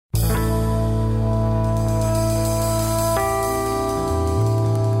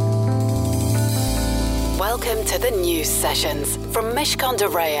Welcome to the News Sessions from Mishcon de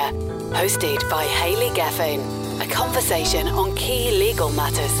Reya, hosted by Hayley Geffin. A conversation on key legal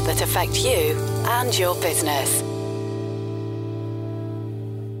matters that affect you and your business.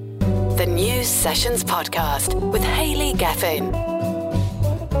 The News Sessions podcast with Hayley Geffin.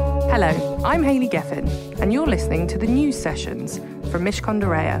 Hello, I'm Hayley Geffin, and you're listening to the News Sessions from Mishcon de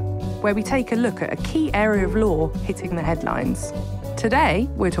Reya, where we take a look at a key area of law hitting the headlines. Today,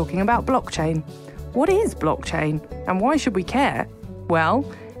 we're talking about blockchain. What is blockchain, and why should we care? Well,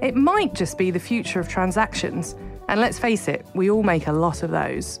 it might just be the future of transactions, and let's face it, we all make a lot of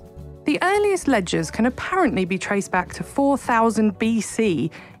those. The earliest ledgers can apparently be traced back to 4000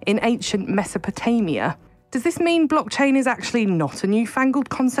 BC in ancient Mesopotamia. Does this mean blockchain is actually not a newfangled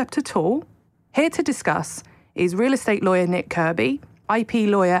concept at all? Here to discuss is real estate lawyer Nick Kirby, IP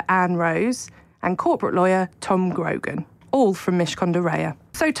lawyer Anne Rose, and corporate lawyer Tom Grogan, all from Mishcon de Reya.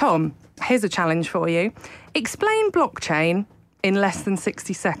 So Tom, here's a challenge for you. Explain blockchain in less than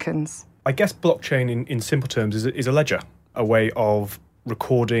 60 seconds. I guess blockchain in simple terms is a ledger, a way of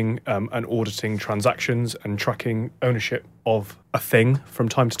recording and auditing transactions and tracking ownership of a thing from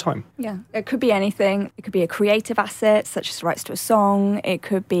time to time. Yeah, it could be anything. It could be a creative asset, such as rights to a song. It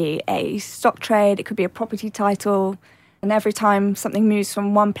could be a stock trade. It could be a property title. And every time something moves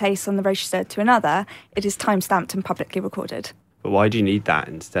from one place on the register to another, it is time-stamped and publicly recorded. But why do you need that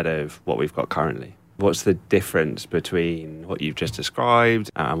instead of what we've got currently? What's the difference between what you've just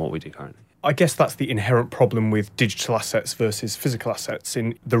described and what we do currently? I guess that's the inherent problem with digital assets versus physical assets.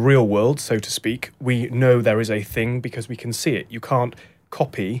 In the real world, so to speak, we know there is a thing because we can see it. You can't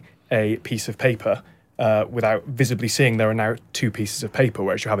copy a piece of paper without visibly seeing there are now two pieces of paper,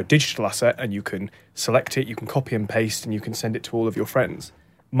 whereas you have a digital asset and you can select it, you can copy and paste, and you can send it to all of your friends.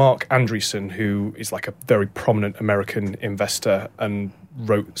 Mark Andreessen, who is like a very prominent American investor and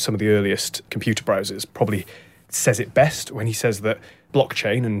wrote some of the earliest computer browsers, probably says it best when he says that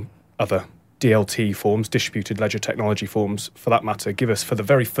blockchain and other DLT forms, distributed ledger technology forms for that matter, give us for the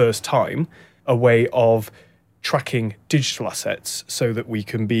very first time a way of tracking digital assets so that we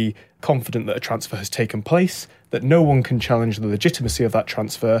can be confident that a transfer has taken place, that no one can challenge the legitimacy of that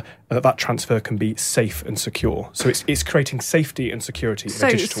transfer, and that transfer can be safe and secure. So it's creating safety and security in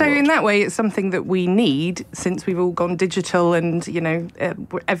a digital world. So in that way, it's something that we need since we've all gone digital and,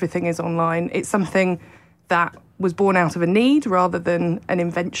 everything is online. It's something that was born out of a need rather than an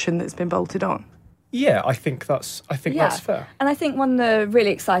invention that's been bolted on. Yeah, I think that's fair. And I think one of the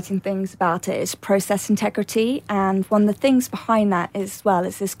really exciting things about it is process integrity. And one of the things behind that as well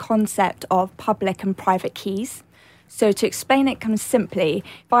is this concept of public and private keys. So to explain it kind of simply,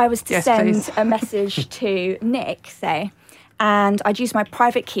 if I was to send a message to Nick, say, and I'd use my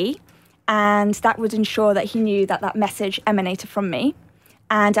private key, and that would ensure that he knew that that message emanated from me,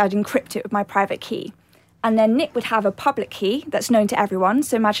 and I'd encrypt it with my private key. And then Nick would have a public key that's known to everyone.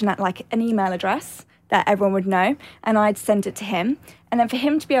 So imagine that like an email address that everyone would know. And I'd send it to him. And then for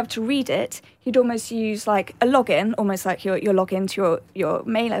him to be able to read it, he'd almost use like a login, almost like your login to your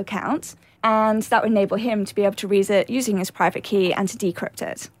mail account. And that would enable him to be able to read it using his private key and to decrypt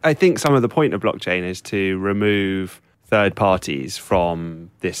it. I think some of the point of blockchain is to remove third parties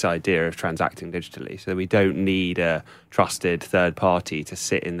from this idea of transacting digitally. So we don't need a trusted third party to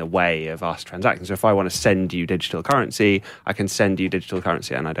sit in the way of us transacting. So if I want to send you digital currency, I can send you digital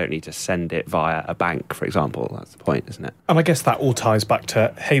currency and I don't need to send it via a bank, for example. That's the point, isn't it? And I guess that all ties back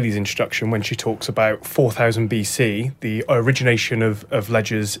to Hayley's introduction when she talks about 4000 BC, the origination of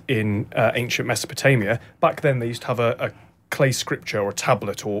ledgers in ancient Mesopotamia. Back then they used to have a clay scripture or a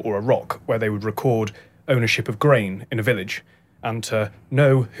tablet or a rock where they would record ownership of grain in a village, and to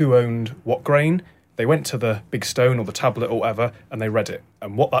know who owned what grain, they went to the big stone or the tablet or whatever and they read it,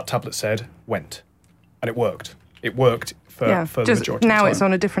 and what that tablet said went, and it worked for the majority of the time. Now it's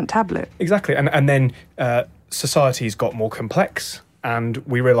on a different tablet. Exactly. And then societies got more complex, and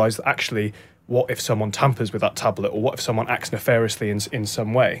we realised that actually, what if someone tampers with that tablet, or what if someone acts nefariously in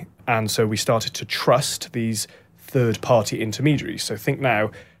some way? And so we started to trust these third-party intermediaries. So think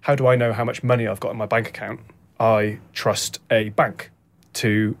now, how do I know how much money I've got in my bank account? I trust a bank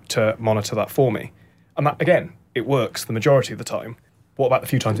to monitor that for me. And that, again, it works the majority of the time. What about the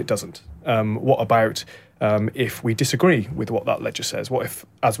few times it doesn't? What about if we disagree with what that ledger says? What if,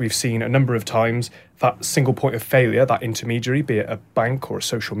 as we've seen a number of times, that single point of failure, that intermediary, be it a bank or a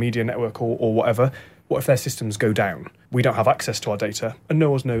social media network or whatever, what if their systems go down? We don't have access to our data and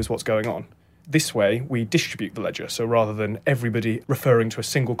no one knows what's going on. This way, we distribute the ledger. So rather than everybody referring to a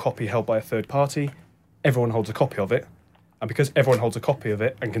single copy held by a third party, everyone holds a copy of it. And because everyone holds a copy of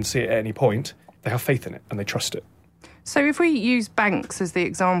it and can see it at any point, they have faith in it and they trust it. So if we use banks as the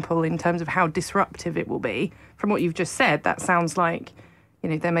example in terms of how disruptive it will be, from what you've just said, that sounds like,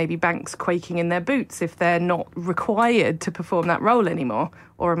 there may be banks quaking in their boots if they're not required to perform that role anymore.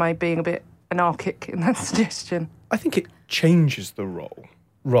 Or am I being a bit anarchic in that suggestion? I think it changes the role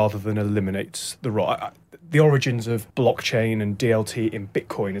rather than eliminates the role. The origins of blockchain and DLT in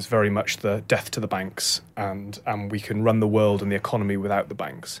Bitcoin is very much the death to the banks, and we can run the world and the economy without the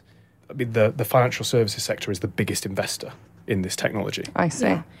banks. I mean, the financial services sector is the biggest investor in this technology. I see.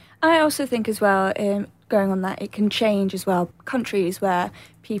 Yeah. I also think as well, going on that, it can change as well. Countries where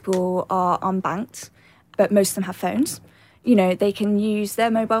people are unbanked, but most of them have phones, they can use their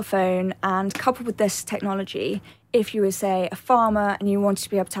mobile phone, and coupled with this technology, if you were, say, a farmer and you wanted to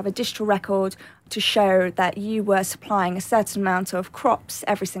be able to have a digital record to show that you were supplying a certain amount of crops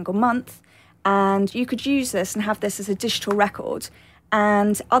every single month, and you could use this and have this as a digital record,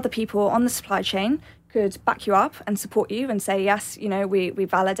 and other people on the supply chain could back you up and support you and say, yes, we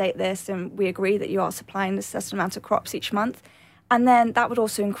validate this and we agree that you are supplying this certain amount of crops each month. And then that would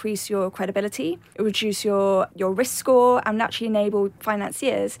also increase your credibility, it would reduce your risk score, and actually enable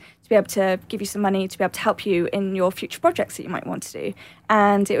financiers to be able to give you some money to be able to help you in your future projects that you might want to do.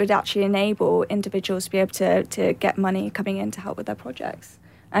 And it would actually enable individuals to be able to get money coming in to help with their projects.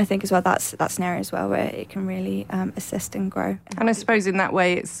 I think as well that's an area as well where it can really assist and grow. And I suppose in that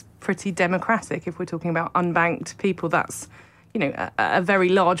way it's pretty democratic. If we're talking about unbanked people, that's a very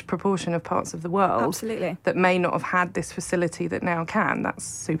large proportion of parts of the world. Absolutely. That may not have had this facility that now can. That's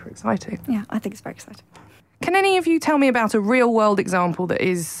super exciting. Yeah, I think it's very exciting. Can any of you tell me about a real world example that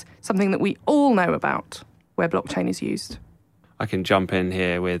is something that we all know about where blockchain is used? I can jump in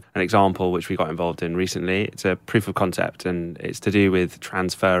here with an example which we got involved in recently. It's a proof of concept, and it's to do with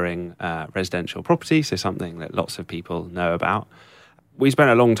transferring residential property, so something that lots of people know about. We spent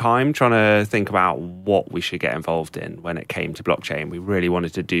a long time trying to think about what we should get involved in when it came to blockchain. We really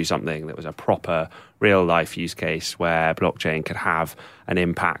wanted to do something that was a proper real-life use case where blockchain could have an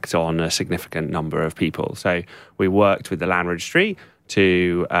impact on a significant number of people. So we worked with the Land Registry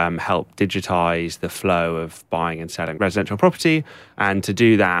to help digitise the flow of buying and selling residential property. And to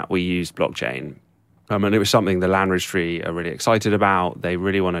do that, we used blockchain. And it was something the Land Registry are really excited about. They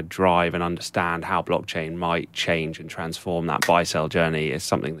really want to drive and understand how blockchain might change and transform that buy-sell journey. It's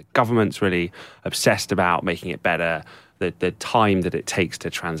something the government's really obsessed about, making it better. The time that it takes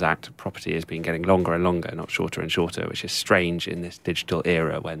to transact property has been getting longer and longer, not shorter and shorter, which is strange in this digital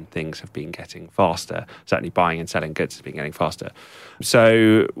era when things have been getting faster. Certainly buying and selling goods has been getting faster.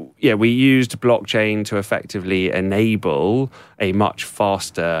 So, we used blockchain to effectively enable a much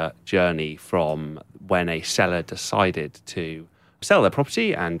faster journey from when a seller decided to sell their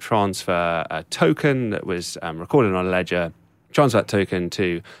property and transfer a token that was recorded on a ledger, transfer that token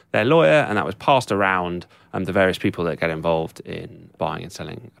to their lawyer, and that was passed around the various people that get involved in buying and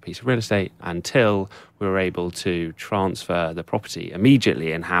selling a piece of real estate until we were able to transfer the property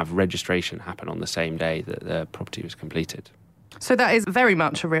immediately and have registration happen on the same day that the property was completed. So that is very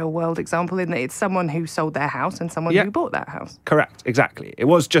much a real-world example in that it's someone who sold their house and someone who bought that house. Correct, exactly. It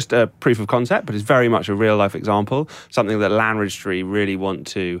was just a proof of concept, but it's very much a real-life example, something that Land Registry really want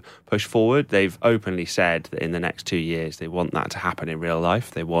to push forward. They've openly said that in the next 2 years they want that to happen in real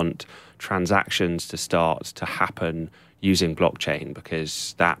life. They want transactions to start to happen using blockchain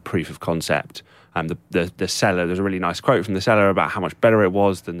because that proof of concept, the seller, there's a really nice quote from the seller about how much better it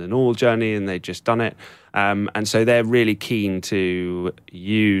was than the normal journey, and they'd just done it. And so they're really keen to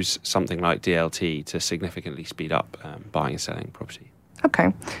use something like DLT to significantly speed up buying and selling property.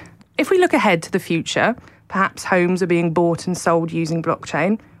 Okay. If we look ahead to the future, perhaps homes are being bought and sold using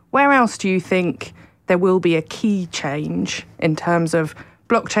blockchain. Where else do you think there will be a key change in terms of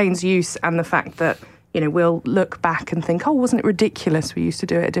blockchain's use and the fact that, we'll look back and think, wasn't it ridiculous we used to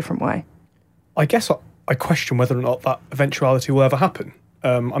do it a different way? I guess I question whether or not that eventuality will ever happen.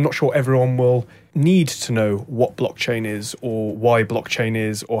 I'm not sure everyone will need to know what blockchain is or why blockchain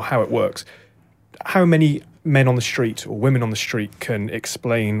is or how it works. How many men on the street or women on the street can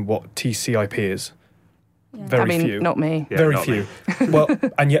explain what TCP is? Yeah. Very few. Not me. Yeah, very few. Well,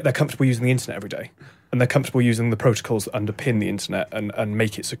 and yet they're comfortable using the internet every day. And they're comfortable using the protocols that underpin the internet and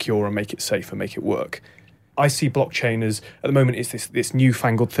make it secure and make it safe and make it work. I see blockchain as, at the moment, it's this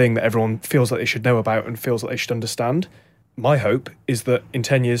newfangled thing that everyone feels like they should know about and feels like they should understand. My hope is that in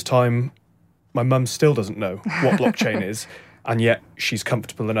 10 years' time, my mum still doesn't know what blockchain is, and yet she's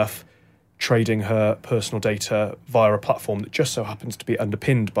comfortable enough trading her personal data via a platform that just so happens to be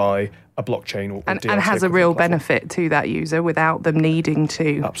underpinned by a blockchain or and has a real benefit to that user without them needing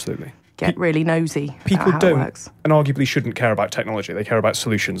to absolutely get really nosy. People about how don't it works. And arguably shouldn't care about technology. They care about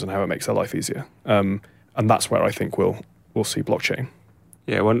solutions and how it makes their life easier. And that's where I think we'll see blockchain.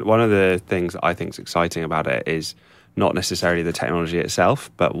 Yeah, one of the things that I think is exciting about it is not necessarily the technology itself,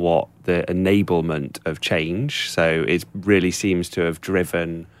 but what the enablement of change. So it really seems to have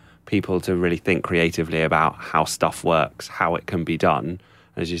driven people to really think creatively about how stuff works, how it can be done.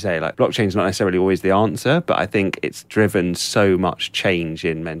 As you say, like blockchain's not necessarily always the answer, but I think it's driven so much change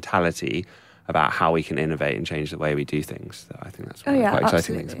in mentality about how we can innovate and change the way we do things. So I think that's one of the quite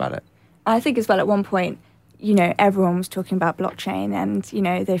exciting things about it. I think as well at one point, everyone was talking about blockchain and,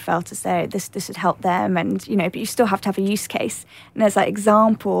 they felt as though this would help them and, but you still have to have a use case. And there's that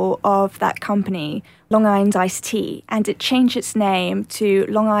example of that company, Long Island Iced Tea, and it changed its name to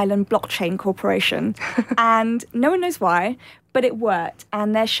Long Island Blockchain Corporation. And no one knows why, but it worked.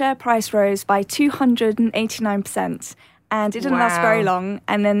 And their share price rose by 289%. And it didn't last very long.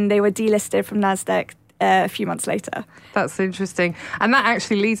 And then they were delisted from NASDAQ a few months later. That's interesting. And that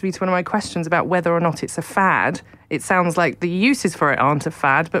actually leads me to one of my questions about whether or not it's a fad. It sounds like the uses for it aren't a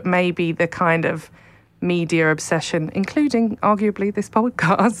fad, but maybe the kind of media obsession, including arguably this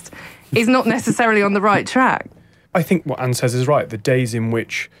podcast, is not necessarily on the right track. I think what Anne says is right. The days in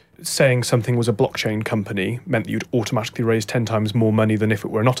which saying something was a blockchain company meant that you'd automatically raise 10 times more money than if it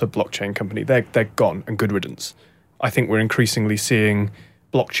were not a blockchain company, they're gone, and good riddance. I think we're increasingly seeing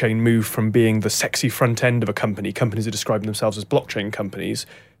blockchain move from being the sexy front end of a company, companies are describing themselves as blockchain companies,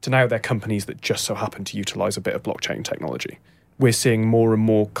 to now they're companies that just so happen to utilise a bit of blockchain technology. We're seeing more and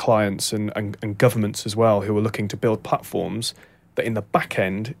more clients and governments as well who are looking to build platforms that in the back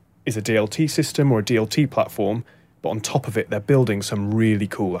end is a DLT system or a DLT platform, but on top of it they're building some really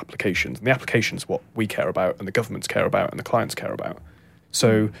cool applications. And the application's what we care about and the governments care about and the clients care about.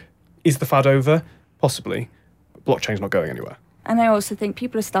 So is the fad over? Possibly. But blockchain's not going anywhere. And I also think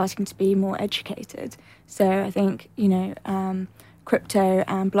people are starting to be more educated. So I think, crypto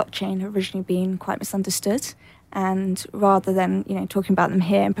and blockchain have originally been quite misunderstood. And rather than, talking about them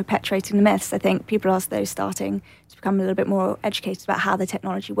here and perpetuating the myths, I think people are starting to become a little bit more educated about how the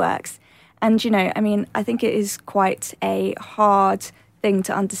technology works. And, I think it is quite a hard thing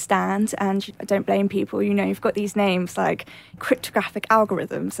to understand, and I don't blame people. You've got these names like cryptographic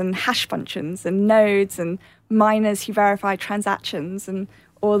algorithms and hash functions and nodes and miners who verify transactions, and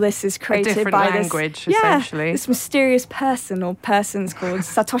all this is created by language, essentially. This mysterious person or persons called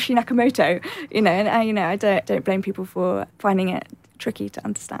Satoshi Nakamoto. I don't blame people for finding it tricky to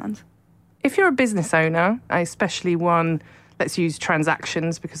understand. If you're a business owner, especially one, let's use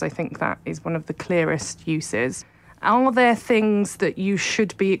transactions because I think that is one of the clearest uses. Are there things that you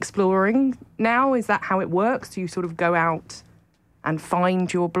should be exploring now? Is that how it works? Do you sort of go out and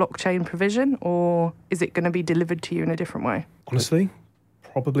find your blockchain provision, or is it going to be delivered to you in a different way? Honestly,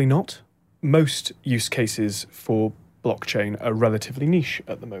 probably not. Most use cases for blockchain are relatively niche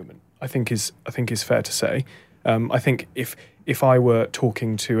at the moment, I think is fair to say. I think if I were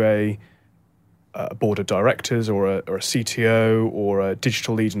talking to a board of directors or a CTO or a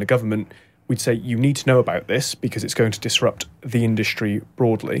digital lead in a government, we'd say you need to know about this because it's going to disrupt the industry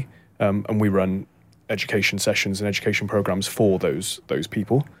broadly. And we run education sessions and education programs for those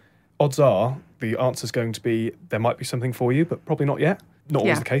people. Odds are the answer's going to be there might be something for you, but probably not yet. Not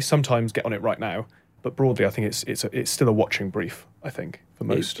always the case. Sometimes get on it right now. But broadly, I think it's still a watching brief, I think, for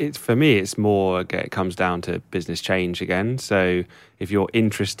most. For me, it's more, it comes down to business change again. So if you're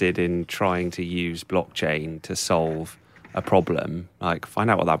interested in trying to use blockchain to solve a problem, find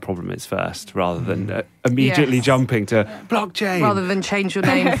out what that problem is first, rather than immediately jumping to blockchain. Rather than change your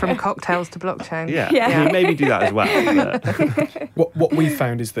name from cocktails to blockchain. Yeah. Maybe do that as well. But. What we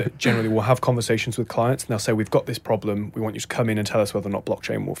found is that generally we'll have conversations with clients and they'll say, we've got this problem, we want you to come in and tell us whether or not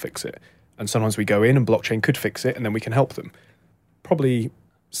blockchain will fix it. And sometimes we go in and blockchain could fix it and then we can help them. Probably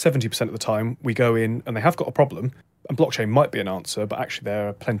 70% of the time we go in and they have got a problem and blockchain might be an answer, but actually there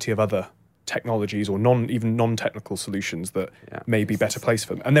are plenty of other technologies or even non-technical solutions that may be better placed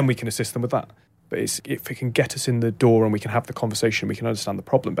for them. And then we can assist them with that. But if it can get us in the door and we can have the conversation, we can understand the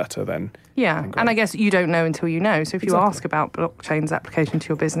problem better, then... Yeah, and I guess you don't know until you know. So if you ask about blockchain's application to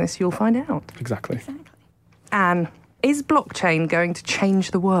your business, you'll find out. Exactly. Anne, is blockchain going to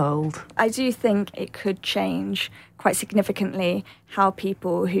change the world? I do think it could change quite significantly how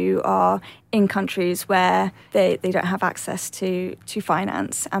people who are in countries where they don't have access to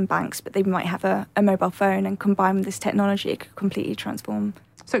finance and banks, but they might have a mobile phone, and combined with this technology, it could completely transform.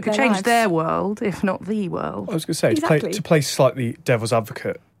 So it could change their world, if not the world. I was going to say, to play slightly devil's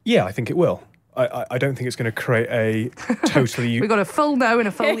advocate, yeah, I think it will. I don't think it's going to create a totally... We've got a full no and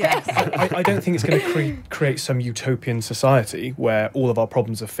a full yes. I don't think it's going to create some utopian society where all of our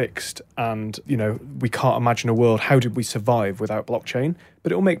problems are fixed and, we can't imagine a world, how did we survive without blockchain?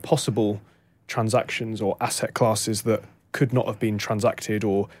 But it will make possible transactions or asset classes that could not have been transacted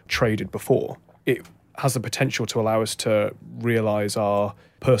or traded before. It has the potential to allow us to realise our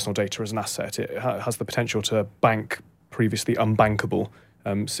personal data as an asset. It has the potential to bank previously unbankable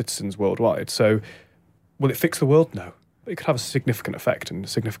citizens worldwide. So will it fix the world? No. But it could have a significant effect and a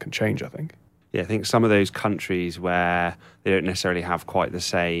significant change, I think. Yeah, I think some of those countries where they don't necessarily have quite the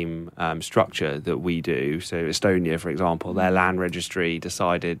same structure that we do. So Estonia, for example, their land registry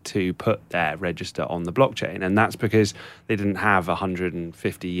decided to put their register on the blockchain. And that's because they didn't have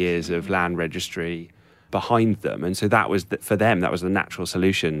 150 years of land registry behind them. And so that was, for them, that was the natural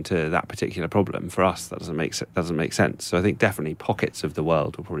solution to that particular problem. For us, that doesn't make sense. So I think definitely pockets of the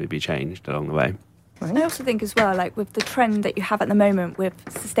world will probably be changed along the way. I also think as well, like with the trend that you have at the moment with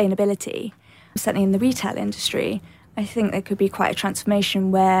sustainability, certainly in the retail industry, I think there could be quite a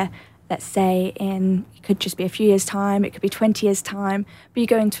transformation where, let's say it could just be a few years' time, it could be 20 years' time, but you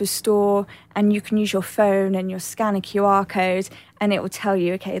go into a store and you can use your phone and you'll scan a QR code and it will tell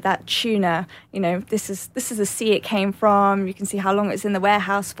you, okay, that tuna, this is the sea it came from. You can see how long it's in the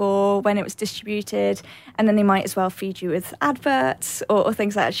warehouse for, when it was distributed, and then they might as well feed you with adverts or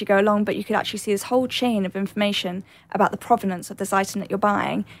things like that as you go along. But you could actually see this whole chain of information about the provenance of this item that you're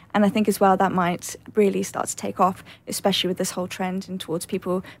buying. And I think as well that might really start to take off, especially with this whole trend and towards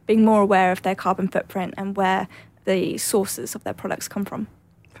people being more aware of their carbon footprint and where the sources of their products come from.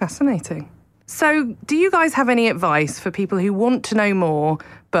 Fascinating. So, do you guys have any advice for people who want to know more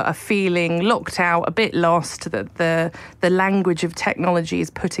but are feeling locked out, a bit lost, that the language of technology is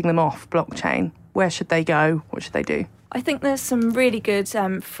putting them off blockchain? Where should they go? What should they do? I think there's some really good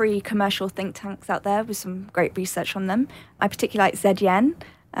free commercial think tanks out there with some great research on them. I particularly like ZYen.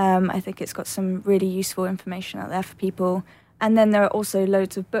 I think it's got some really useful information out there for people. And then there are also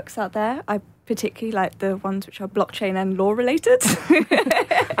loads of books out there. I particularly like the ones which are blockchain and law related.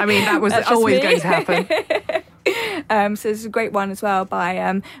 I mean, that was always going to happen. So there's a great one as well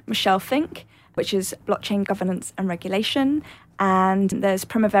by Michelle Fink, which is Blockchain Governance and Regulation. And there's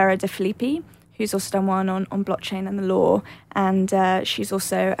Primavera De Filippi, who's also done one on blockchain and the law. And she's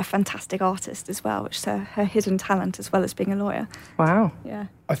also a fantastic artist as well, which is her hidden talent as well as being a lawyer. Wow. Yeah.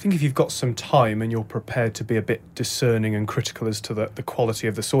 I think if you've got some time and you're prepared to be a bit discerning and critical as to the quality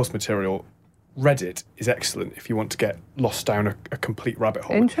of the source material, Reddit is excellent if you want to get lost down a complete rabbit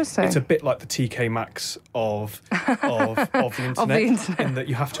hole. Interesting. It's a bit like the TK Maxx of the internet, in that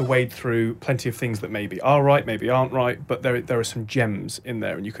you have to wade through plenty of things that maybe are right, maybe aren't right, but there are some gems in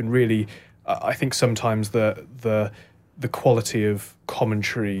there, and you can really, I think sometimes the quality of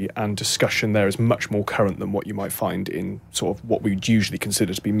commentary and discussion there is much more current than what you might find in sort of what we would usually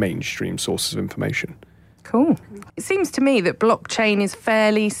consider to be mainstream sources of information. Cool. It seems to me that blockchain is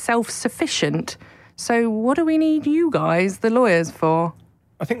fairly self-sufficient. So what do we need you guys, the lawyers, for?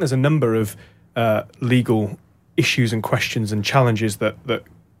 I think there's a number of legal issues and questions and challenges that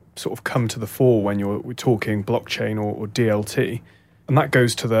sort of come to the fore when we're talking blockchain or DLT. And that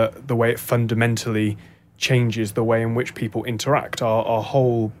goes to the way it fundamentally changes the way in which people interact. Our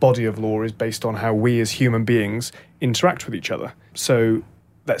whole body of law is based on how we as human beings interact with each other. So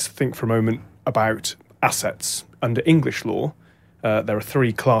let's think for a moment about assets. Under English law, there are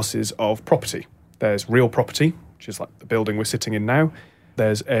three classes of property. There's real property, which is like the building we're sitting in now.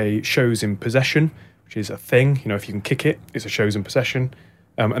 There's a shows in possession, which is a thing. If you can kick it, it's a shows in possession.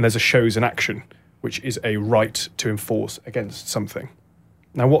 And there's a shows in action, which is a right to enforce against something.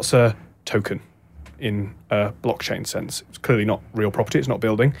 Now, what's a token in a blockchain sense? It's clearly not real property. It's not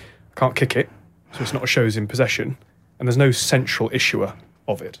building. I can't kick it, so it's not a shows in possession. And there's no central issuer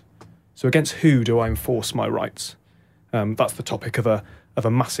of it. So against who do I enforce my rights? That's the topic of a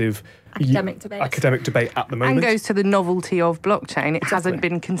massive academic debate at the moment. And goes to the novelty of blockchain. It hasn't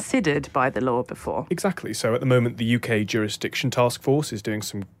been considered by the law before. Exactly. So at the moment, the UK Jurisdiction Task Force is doing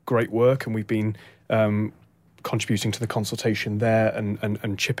some great work, and we've been contributing to the consultation there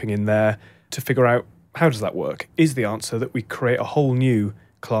and chipping in there to figure out, how does that work? Is the answer that we create a whole new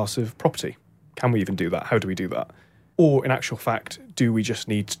class of property? Can we even do that? How do we do that? Or in actual fact, do we just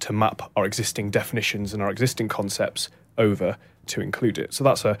need to map our existing definitions and our existing concepts over to include it? So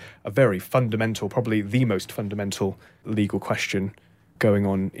that's a very fundamental, probably the most fundamental legal question going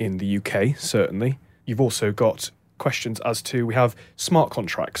on in the UK, certainly. You've also got questions as to, we have smart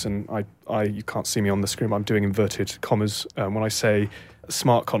contracts, and I you can't see me on the screen, but I'm doing inverted commas when I say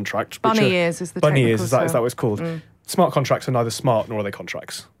smart contract. Bunny ears is the technical Bunny ears, is that what it's called? Smart contracts are neither smart nor are they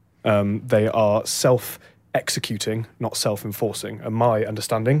contracts. They are self-executing, not self-enforcing. And my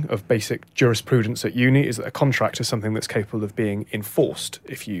understanding of basic jurisprudence at uni is that a contract is something that's capable of being enforced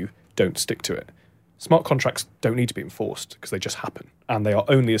if you don't stick to it. Smart contracts don't need to be enforced because they just happen, and they are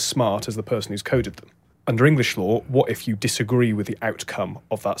only as smart as the person who's coded them. Under English law, what if you disagree with the outcome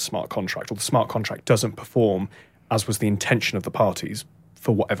of that smart contract, or the smart contract doesn't perform as was the intention of the parties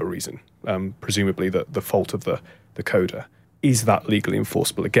for whatever reason, presumably the fault of the coder? Is that legally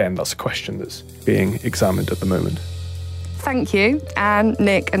enforceable? Again, that's a question that's being examined at the moment. Thank you, Anne,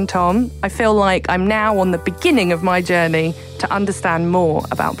 Nick and Tom. I feel like I'm now on the beginning of my journey to understand more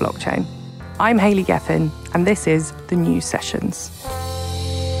about blockchain. I'm Hayley Geffen, and this is The News Sessions.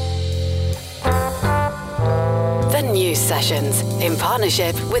 The News Sessions, in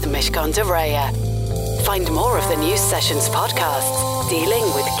partnership with Mishcon de Reya. Find more of the News Sessions podcasts dealing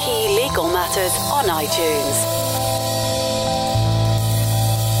with key legal matters on iTunes.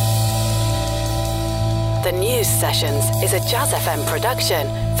 The News Sessions is a Jazz FM production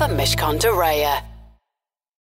for Mishcon de Reya.